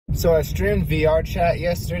So I streamed VR chat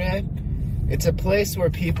yesterday. It's a place where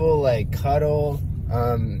people like cuddle,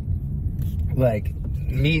 like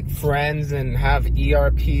meet friends and have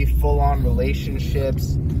ERP full-on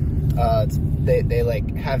relationships. They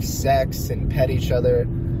like have sex and pet each other.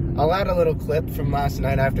 I'll add a little clip from last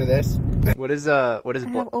night after this. What is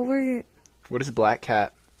Black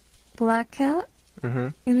Cat? Black Cat? Mm-hmm.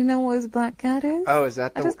 You don't know what Black Cat is? Oh, is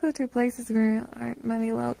that I just go to places where aren't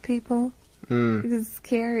many loud people. It's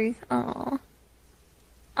scary. Aww.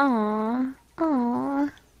 Aww.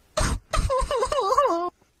 Aww.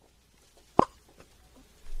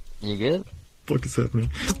 You good? What is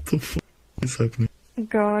happening? What the fuck is happening?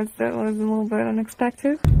 God, that was a little bit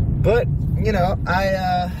unexpected. But, you know,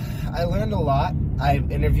 I learned a lot. I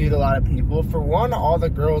interviewed a lot of people. For one, all the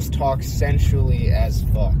girls talk sensually as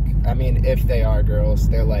fuck. I mean, if they are girls,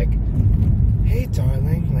 they're like, "Hey,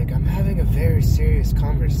 darling, like, I'm having a very serious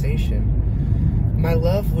conversation. My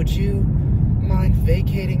love, would you mind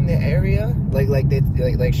vacating the area?" Like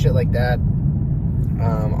shit like that.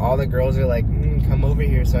 All the girls are like, "Come over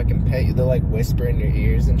here so I can pet you." They'll like whisper in your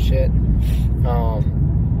ears and shit.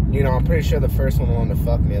 You know, I'm pretty sure the first one wanted to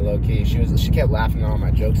fuck me low key. She kept laughing at all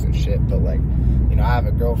my jokes and shit. But like, you know, I have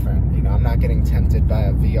a girlfriend. You know, I'm not getting tempted by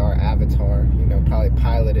a VR avatar. You know, probably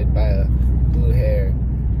piloted by a blue hair,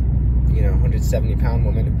 you know, 170-pound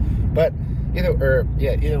woman. But either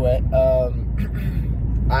way,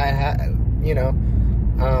 I had, you know,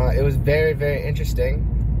 it was very, very interesting.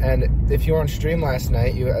 And if you were on stream last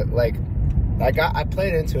night, you like, I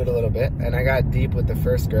played into it a little bit, and I got deep with the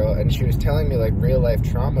first girl, and she was telling me like real life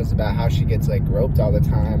traumas about how she gets like groped all the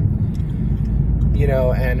time, you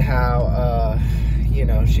know, and how you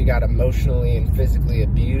know, she got emotionally and physically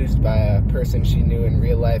abused by a person she knew in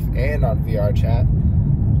real life and on VR chat.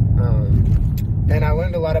 And I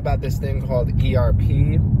learned a lot about this thing called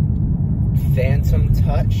ERP, Phantom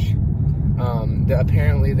Touch.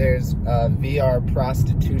 Apparently there's VR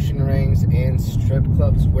prostitution rings and strip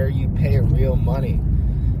clubs where you pay real money,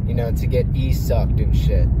 you know, to get e-sucked and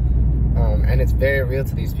shit. And it's very real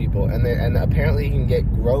to these people. And apparently you can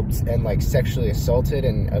get groped and like sexually assaulted,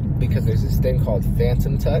 and because there's this thing called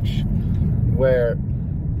Phantom Touch, where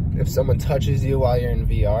if someone touches you while you're in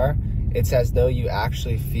VR, it's as though you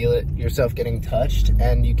actually feel it yourself getting touched,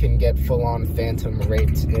 and you can get full-on phantom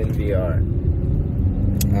raped in VR.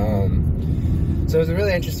 So it was a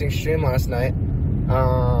really interesting stream last night.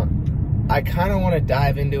 I kind of want to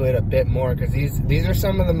dive into it a bit more, because these are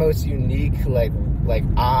some of the most unique,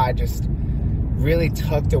 just really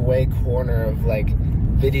tucked away corner of like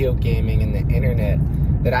video gaming and the internet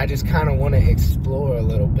that I just kind of want to explore a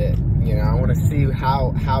little bit. You know, I want to see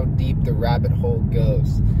how deep the rabbit hole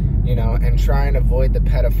goes, you know, and try and avoid the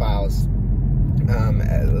pedophiles.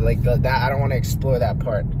 That I don't want to explore that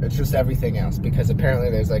part. It's just everything else, because apparently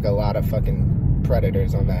there's like a lot of fucking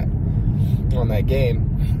predators on that game,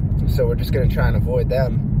 so we're just gonna try and avoid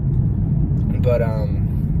them. But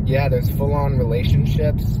yeah, there's full-on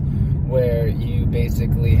relationships where you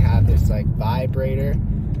basically have this like vibrator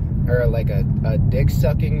or like a dick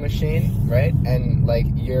sucking machine, right? And like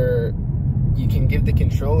you can give the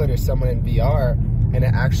controller to someone in VR, and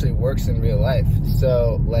it actually works in real life.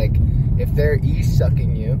 So like, if they're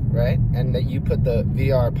e-sucking you, right, and that you put the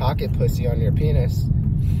VR pocket pussy on your penis,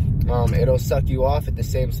 it'll suck you off at the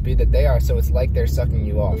same speed that they are, so it's like they're sucking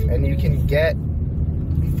you off. And you can get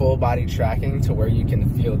full body tracking to where you can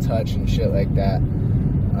feel touch and shit like that.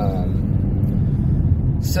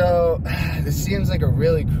 So this seems like a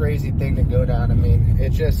really crazy thing to go down. I mean,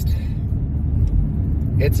 it's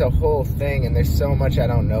a whole thing, and there's so much I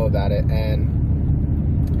don't know about it. And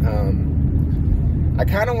I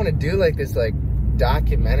kind of want to do like this like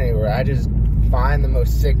documentary where I just find the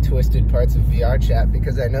most sick, twisted parts of VR chat,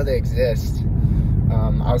 because I know they exist.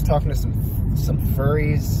 I was talking to some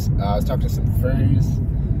furries. I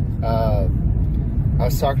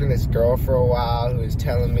was talking to this girl for a while who was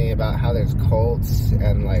telling me about how there's cults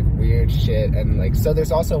and like weird shit, and like, so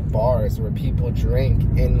there's also bars where people drink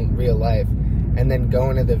in real life and then go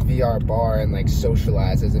into the VR bar and like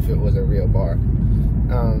socialize as if it was a real bar.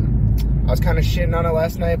 I was kind of shitting on it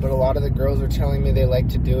last night, but a lot of the girls were telling me they like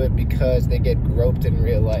to do it because they get groped in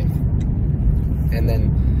real life. And then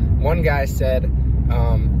one guy said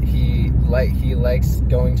he likes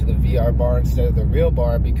going to the VR bar instead of the real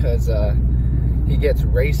bar because he gets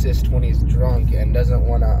racist when he's drunk and doesn't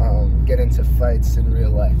want to get into fights in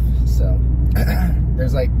real life. So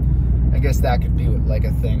there's like, I guess that could be like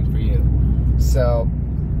a thing for you. So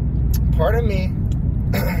part of me,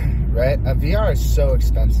 right, a VR is so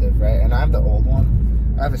expensive, right, and I have the old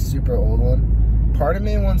one. I have a super old one. Part of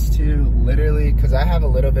me wants to literally, because I have a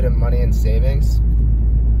little bit of money in savings,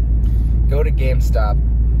 to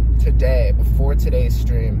GameStop today, before today's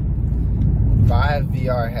stream, buy a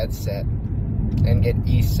VR headset, and get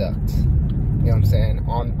e-sucked. You know what I'm saying?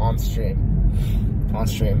 On stream. On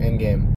stream, in-game.